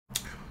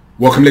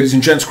Welcome ladies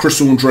and gents,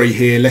 Chris Andre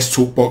here. Let's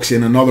talk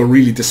boxing. Another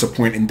really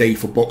disappointing day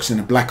for boxing,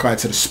 a black eye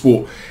to the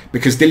sport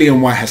because Dillian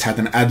Whyte has had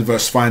an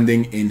adverse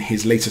finding in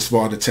his latest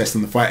VADA test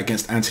and the fight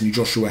against Anthony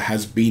Joshua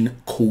has been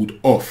called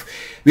off.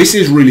 This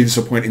is really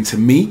disappointing to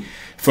me,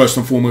 first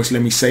and foremost,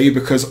 let me say,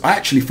 because I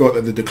actually felt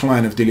that the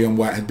decline of Dillian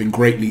Whyte had been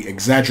greatly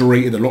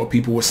exaggerated. A lot of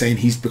people were saying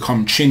he's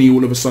become chinny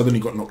all of a sudden. He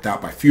got knocked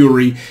out by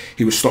Fury.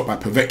 He was stopped by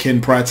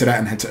Povetkin prior to that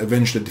and had to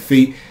avenge the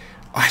defeat.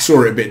 I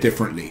saw it a bit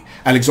differently.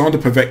 Alexander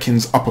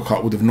Povetkin's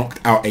uppercut would have knocked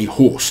out a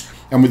horse.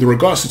 And with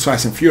regards to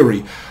Tyson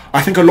Fury,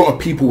 I think a lot of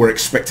people were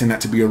expecting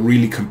that to be a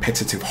really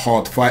competitive,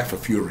 hard fight for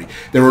Fury.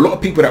 There were a lot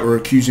of people that were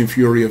accusing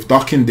Fury of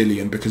ducking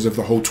Dillian because of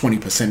the whole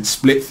 20%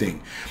 split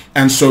thing.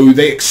 And so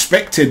they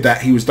expected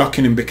that he was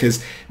ducking him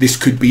because this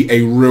could be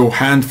a real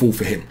handful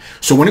for him.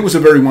 So when it was a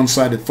very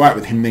one-sided fight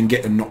with him then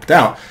getting knocked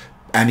out,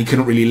 and he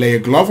couldn't really lay a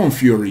glove on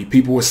Fury,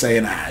 people were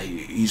saying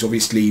he's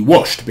obviously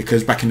washed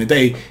because back in the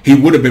day he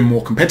would have been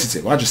more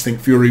competitive. I just think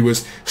Fury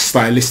was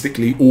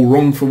stylistically all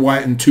wrong for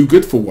Whyte and too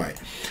good for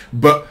Whyte.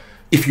 But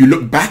if you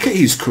look back at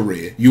his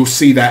career, you'll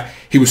see that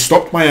he was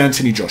stopped by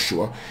Anthony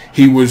Joshua,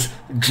 he was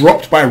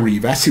dropped by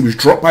Ruiz, he was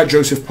dropped by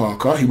Joseph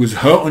Parker, he was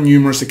hurt on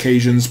numerous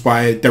occasions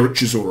by Derek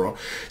Chisora.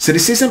 So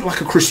this isn't like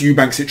a Chris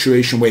Eubank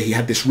situation where he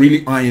had this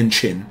really iron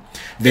chin,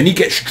 then he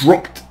gets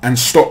dropped and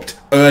stopped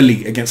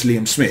early against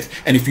Liam Smith.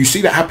 And if you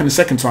see that happen a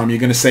second time, you're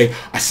going to say,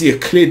 I see a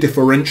clear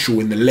differential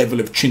in the level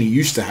of chin he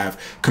used to have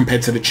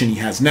compared to the chin he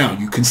has now.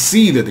 You can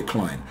see the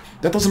decline.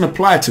 That doesn't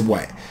apply to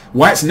Whyte.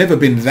 Whyte's never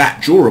been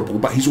that durable,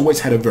 but he's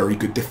always had a very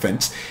good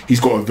defense. He's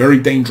got a very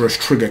dangerous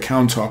trigger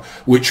counter,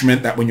 which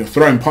meant that when you're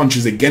throwing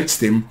punches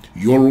against him,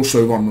 you're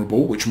also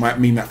vulnerable, which might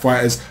mean that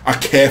fighters are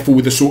careful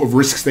with the sort of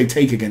risks they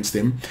take against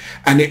him.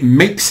 And it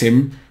makes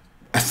him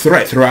a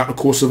threat throughout the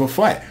course of a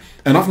fight.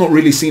 And I've not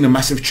really seen a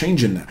massive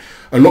change in that.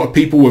 A lot of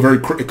people were very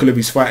critical of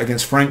his fight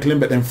against Franklin,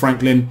 but then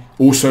Franklin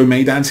also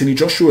made Anthony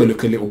Joshua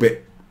look a little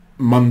bit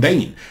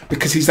mundane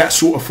because he's that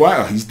sort of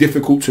fighter. He's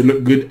difficult to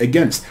look good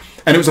against.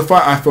 And it was a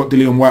fight I felt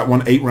Dillian Whyte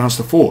won 8 rounds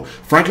to 4.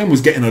 Franklin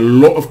was getting a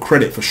lot of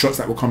credit for shots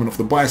that were coming off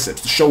the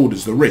biceps, the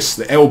shoulders, the wrists,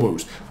 the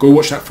elbows. Go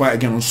watch that fight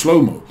again on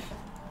slow-mo.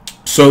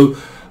 So,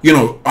 you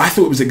know, I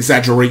thought it was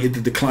exaggerated,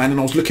 the decline, and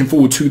I was looking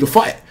forward to the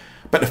fight.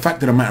 But the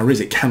fact of the matter is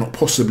it cannot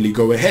possibly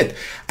go ahead.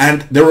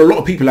 And there are a lot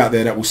of people out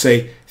there that will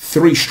say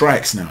 3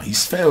 strikes now.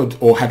 He's failed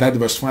or had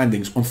adverse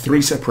findings on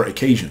 3 separate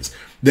occasions.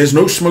 There's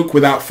no smoke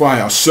without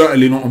fire,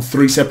 certainly not on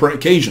 3 separate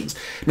occasions.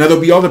 Now,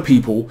 there'll be other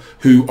people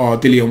who are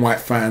Dillian Whyte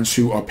fans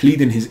who are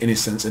pleading his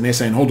innocence and they're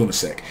saying, hold on a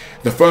sec.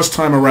 The first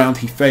time around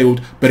he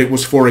failed, but it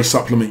was for a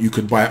supplement you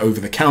could buy over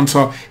the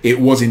counter. It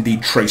was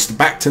indeed traced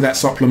back to that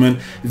supplement.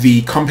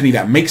 The company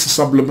that makes the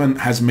supplement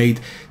has made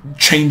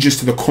changes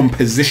to the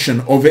composition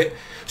of it.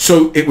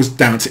 So it was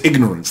down to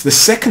ignorance. The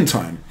second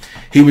time,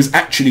 he was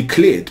actually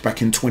cleared back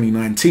in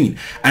 2019.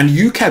 And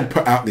UKAD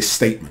put out this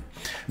statement.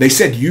 They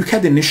said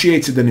UKAD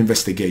initiated an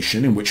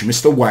investigation in which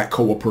Mr. Whyte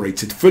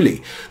cooperated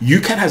fully.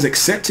 UKAD has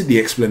accepted the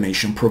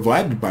explanation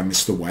provided by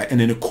Mr. Whyte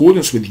and in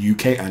accordance with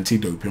UK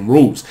anti-doping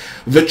rules.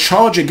 The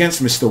charge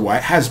against Mr.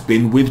 Whyte has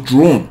been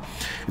withdrawn.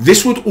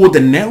 This would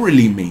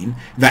ordinarily mean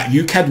that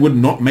UKAD would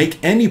not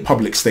make any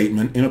public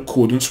statement in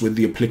accordance with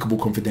the applicable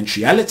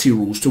confidentiality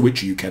rules to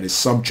which UKAD is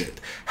subject.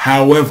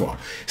 However,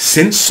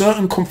 since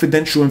certain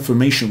confidential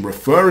information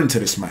referring to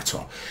this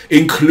matter,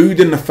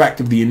 including the fact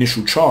of the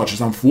initial charge,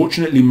 has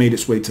unfortunately made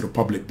its way to the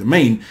public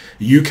domain,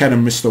 UKAD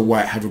and Mr.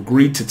 Whyte have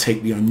agreed to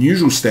take the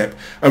unusual step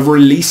of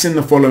releasing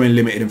the following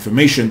limited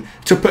information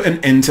to put an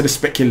end to the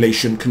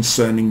speculation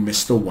concerning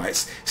Mr.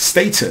 Whyte's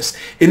status.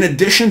 In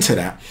addition to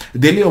that,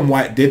 Dillian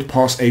Whyte did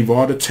pass a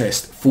VADA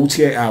test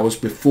 48 hours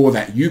before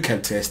that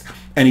UKAD test,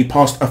 and he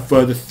passed a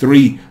further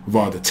 3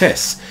 VADA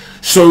tests.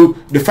 So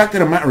the fact of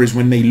the matter is,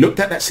 when they looked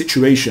at that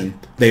situation,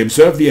 they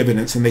observed the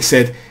evidence and they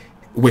said,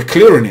 we're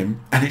clearing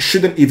him, and it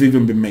shouldn't have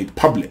even been made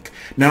public.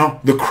 Now,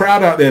 the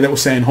crowd out there that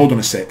was saying, hold on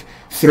a sec,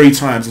 3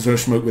 times there's no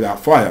smoke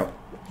without fire,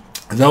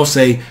 they'll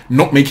say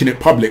not making it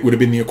public would have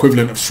been the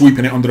equivalent of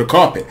sweeping it under the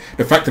carpet.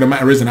 The fact of the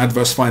matter is an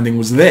adverse finding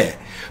was there.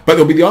 But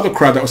there'll be the other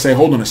crowd that will say,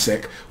 hold on a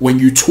sec, when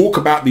you talk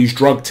about these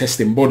drug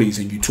testing bodies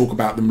and you talk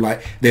about them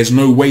like there's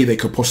no way they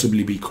could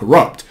possibly be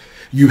corrupt,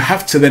 you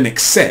have to then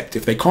accept,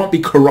 if they can't be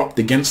corrupt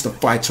against a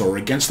fighter or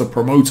against a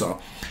promoter,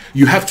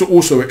 you have to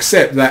also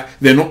accept that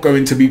they're not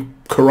going to be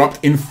corrupt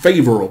in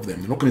favor of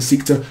them. They're not going to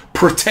seek to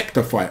protect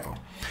a fighter.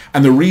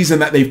 And the reason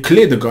that they've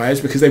cleared the guy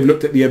is because they've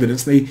looked at the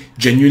evidence and they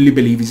genuinely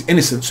believe he's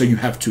innocent, so you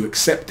have to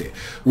accept it.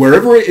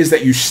 Wherever it is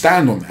that you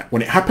stand on that,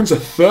 when it happens a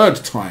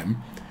 3rd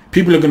time,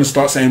 people are going to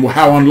start saying, well,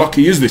 how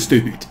unlucky is this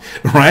dude,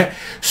 right?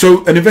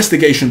 So an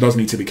investigation does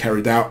need to be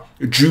carried out.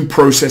 Due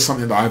process,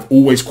 something that I've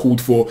always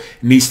called for,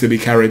 needs to be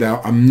carried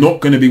out. I'm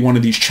not going to be one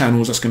of these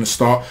channels that's going to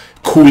start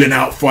calling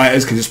out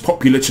fighters because it's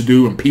popular to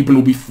do and people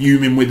will be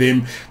fuming with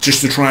him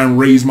just to try and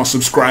raise my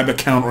subscriber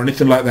count or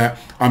anything like that.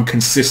 I'm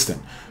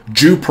consistent.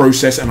 Due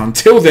process, and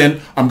until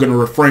then I'm going to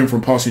refrain from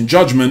passing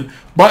judgment,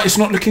 but it's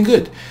not looking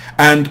good.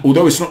 And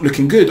although it's not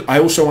looking good, I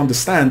also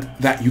understand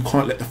that you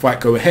can't let the fight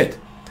go ahead.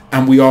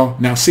 and we are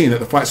now seeing that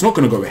the fight's not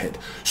going to go ahead.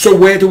 So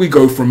where do we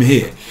go from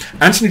here?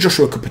 Anthony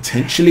Joshua could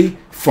potentially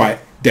fight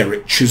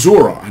Derek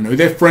Chisora. I know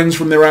they're friends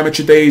from their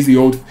amateur days, the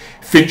old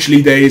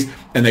Finchley days,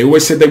 and they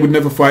always said they would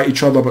never fight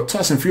each other, but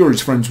Tyson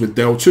Fury's friends with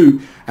Del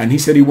too, and he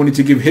said he wanted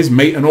to give his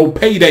mate an old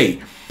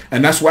payday.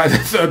 And that's why the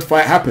third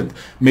fight happened.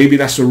 Maybe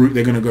that's the route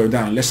they're going to go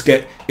down. Let's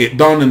get it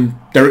done. And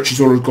Derek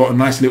Chisora's got a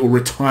nice little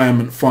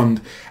retirement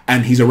fund.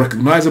 And he's a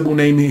recognisable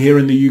name here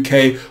in the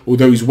UK.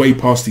 Although he's way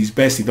past his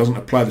best. He doesn't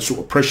apply the sort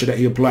of pressure that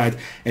he applied.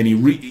 And he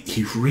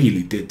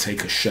really did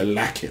take a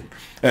shellacking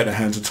at the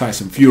hands of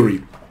Tyson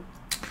Fury.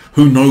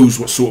 Who knows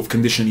what sort of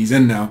condition he's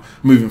in now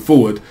moving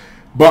forward.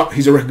 But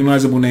he's a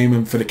recognisable name.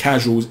 And for the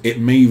casuals, it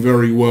may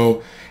very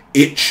well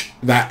itch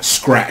that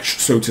scratch,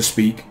 so to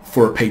speak,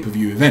 for a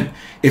pay-per-view event.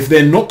 If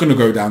they're not going to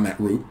go down that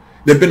route,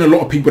 there have been a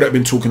lot of people that have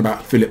been talking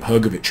about Filip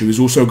Hrgovic, who is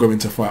also going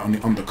to fight on the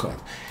undercard.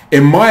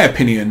 In my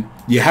opinion,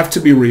 you have to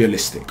be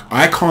realistic.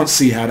 I can't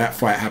see how that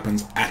fight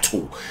happens at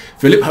all.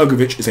 Filip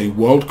Hrgovic is a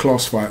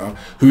world-class fighter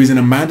who is in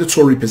a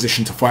mandatory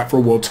position to fight for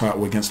a world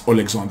title against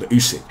Alexander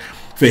Usyk.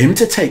 For him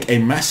to take a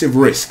massive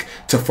risk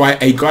to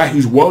fight a guy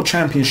who's world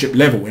championship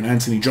level in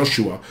Anthony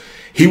Joshua,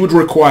 he would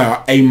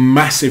require a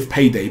massive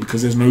payday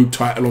because there's no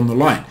title on the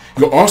line.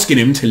 You're asking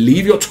him to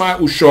leave your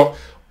title shot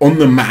on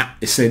the mat,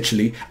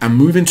 essentially, and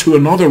move into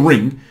another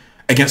ring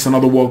against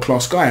another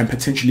world-class guy and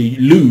potentially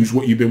lose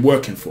what you've been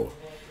working for.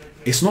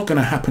 It's not going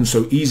to happen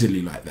so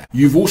easily like that.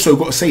 You've also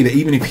got to say that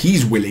even if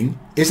he's willing,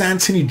 is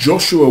Anthony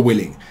Joshua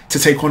willing to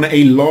take on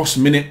a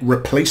last-minute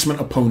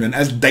replacement opponent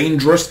as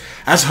dangerous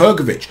as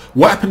Hrgovic?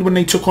 What happened when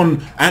they took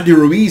on Andy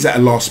Ruiz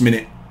at last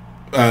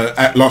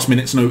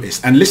minute's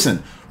notice? And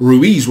listen,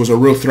 Ruiz was a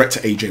real threat to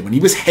AJ when he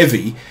was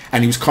heavy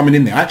and he was coming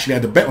in there. I actually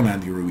had a bet on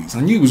Andy Ruiz.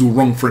 I knew it was all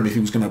wrong for him if he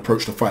was going to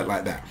approach the fight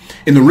like that.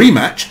 In the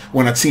rematch,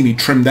 when I'd seen he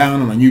trimmed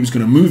down and I knew he was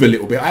going to move a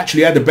little bit, I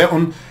actually had a bet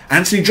on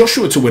Anthony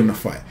Joshua to win the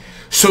fight.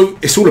 So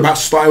it's all about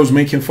styles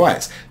making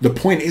fights. The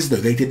point is, though,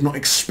 they did not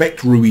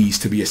expect Ruiz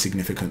to be a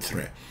significant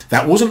threat.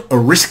 That wasn't a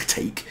risk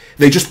take.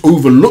 They just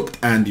overlooked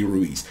Andy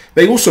Ruiz.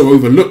 They also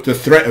overlooked the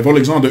threat of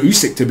Alexander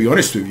Usyk, to be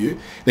honest with you.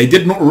 They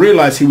did not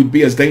realize he would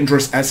be as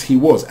dangerous as he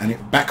was, and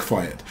it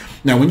backfired.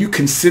 Now, when you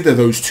consider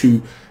those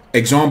two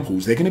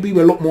examples, they're going to be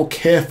a lot more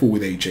careful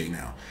with AJ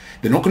now.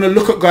 They're not going to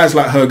look at guys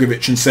like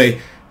Hrgovic and say,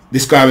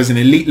 this guy was an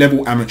elite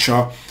level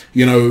amateur.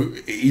 You know,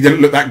 he didn't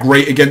look that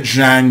great against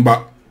Zhang,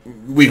 but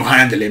we'll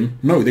handle him.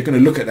 No, they're going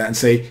to look at that and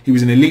say he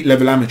was an elite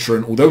level amateur,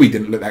 and although he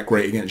didn't look that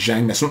great against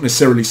Zhang, that's not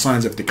necessarily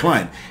signs of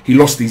decline. He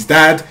lost his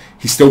dad.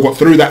 He still got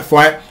through that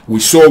fight.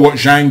 We saw what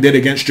Zhang did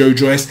against Joe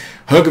Joyce.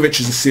 Hrgovic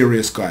is a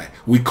serious guy.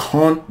 We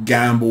can't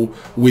gamble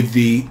with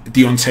the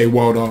Deontay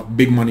Wilder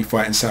big money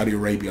fight in Saudi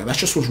Arabia. That's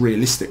just what's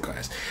realistic,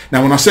 guys.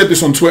 Now, when I said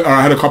this on Twitter,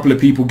 I had a couple of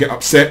people get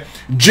upset.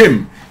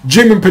 Jim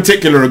in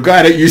particular, a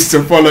guy that used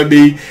to follow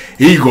me,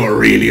 he got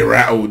really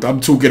rattled. I'm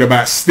talking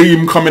about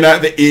steam coming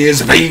out the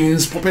ears,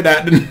 veins popping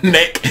out the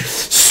neck,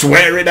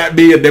 swearing at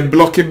me and then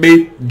blocking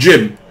me.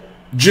 Jim,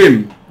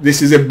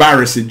 this is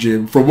embarrassing,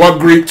 Jim. From one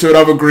Greek to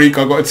another Greek,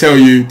 I got to tell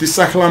you, this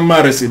is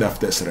embarrassing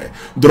after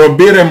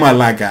Drobire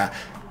Malaga.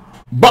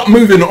 But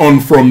moving on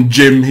from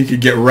Jim, he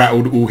could get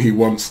rattled all he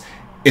wants.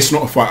 It's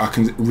not a fight I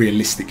can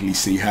realistically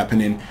see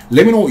happening.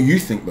 Let me know what you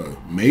think, though.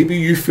 Maybe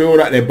you feel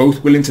that they're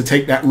both willing to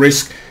take that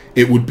risk.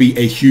 It would be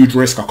a huge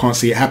risk. I can't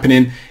see it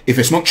happening. If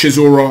it's not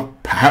Chisora,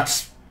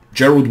 perhaps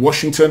Gerald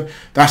Washington.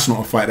 That's not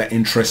a fight that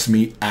interests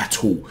me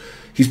at all.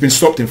 He's been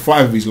stopped in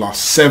 5 of his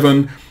last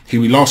 7. He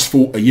last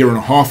fought a year and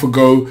a half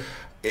ago.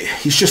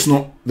 He's just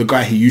not the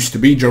guy he used to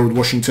be, Gerald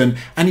Washington,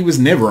 and he was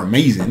never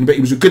amazing, but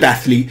he was a good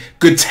athlete,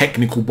 good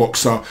technical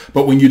boxer,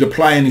 but when you'd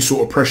apply any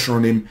sort of pressure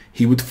on him,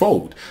 he would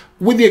fold.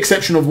 With the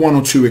exception of 1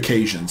 or 2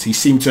 occasions, he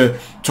seemed to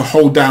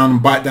hold down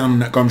and bite down on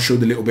that gum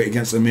shield a little bit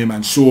against Amir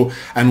Mansour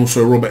and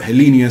also Robert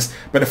Helenius,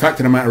 but the fact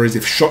of the matter is,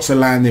 if shots are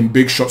landing,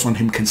 big shots on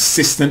him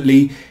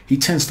consistently, he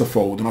tends to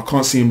fold, and I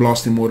can't see him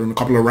lasting more than a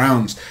couple of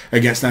rounds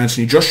against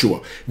Anthony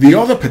Joshua. The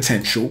other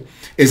potential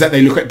is that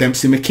they look at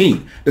Demsey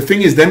McKean. The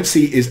thing is,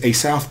 Demsey is a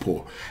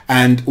southpaw,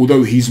 and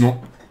although he's not,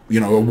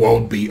 a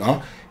world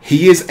beater,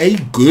 he is a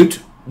good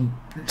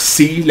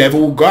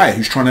C-level guy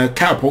who's trying to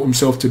catapult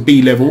himself to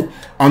B-level,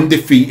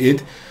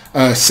 undefeated,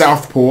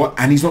 southpaw,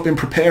 and he's not been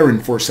preparing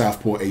for a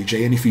southpaw,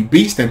 AJ, and if he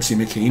beats Demsey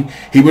McKean,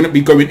 he wouldn't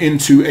be going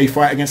into a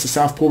fight against a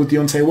southpaw with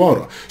Deontay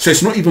Wilder. So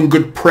it's not even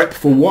good prep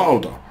for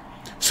Wilder.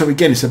 So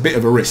again, it's a bit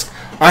of a risk.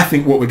 I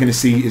think what we're going to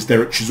see is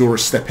Derek Chisora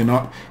stepping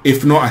up.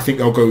 If not, I think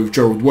they'll go with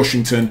Gerald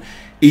Washington.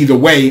 Either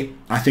way,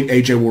 I think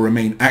AJ will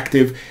remain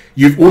active.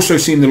 You've also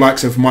seen the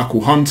likes of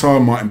Michael Hunter,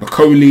 Martin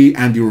Bakole,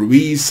 Andy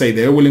Ruiz say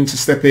they're willing to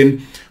step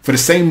in. For the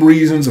same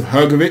reasons of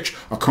Hrgovic,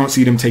 I can't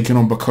see them taking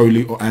on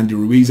Bakole or Andy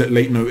Ruiz at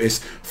late notice.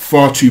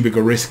 Far too big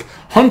a risk.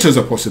 Hunter's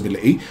a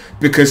possibility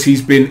because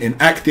he's been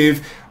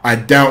inactive. I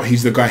doubt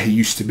he's the guy he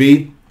used to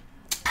be.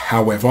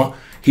 However,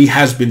 he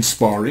has been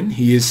sparring.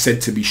 He is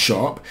said to be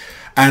sharp.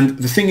 And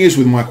the thing is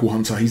with Michael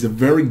Hunter, he's a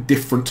very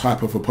different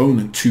type of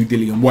opponent to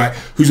Dillian Whyte,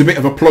 who's a bit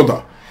of a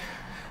plodder.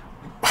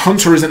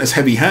 Hunter isn't as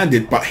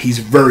heavy-handed, but he's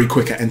very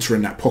quick at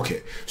entering that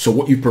pocket. So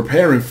what you're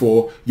preparing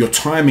for, your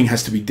timing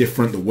has to be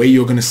different. The way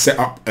you're going to set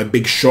up a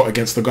big shot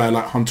against a guy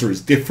like Hunter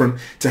is different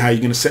to how you're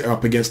going to set it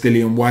up against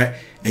Dillian Whyte.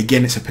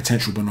 Again, it's a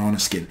potential banana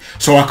skin.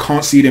 So I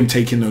can't see them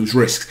taking those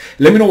risks.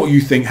 Let me know what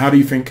you think. How do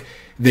you think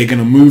they're going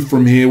to move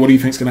from here? What do you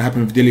think is going to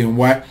happen with Dillian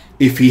Whyte?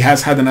 If he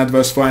has had an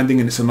adverse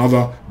finding and it's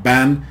another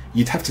ban,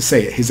 you'd have to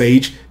say at his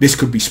age, this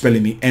could be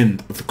spelling the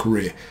end of the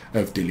career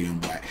of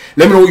Dillian Whyte.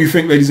 Let me know what you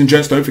think, ladies and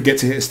gents. Don't forget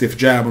to hit a stiff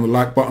jab on the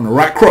like button, a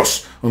right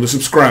cross on the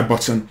subscribe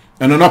button,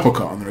 and an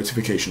uppercut on the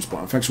notifications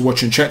button. Thanks for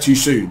watching. Chat to you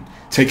soon.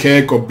 Take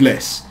care. God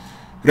bless.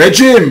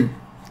 Regime.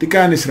 The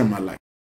guy is my life.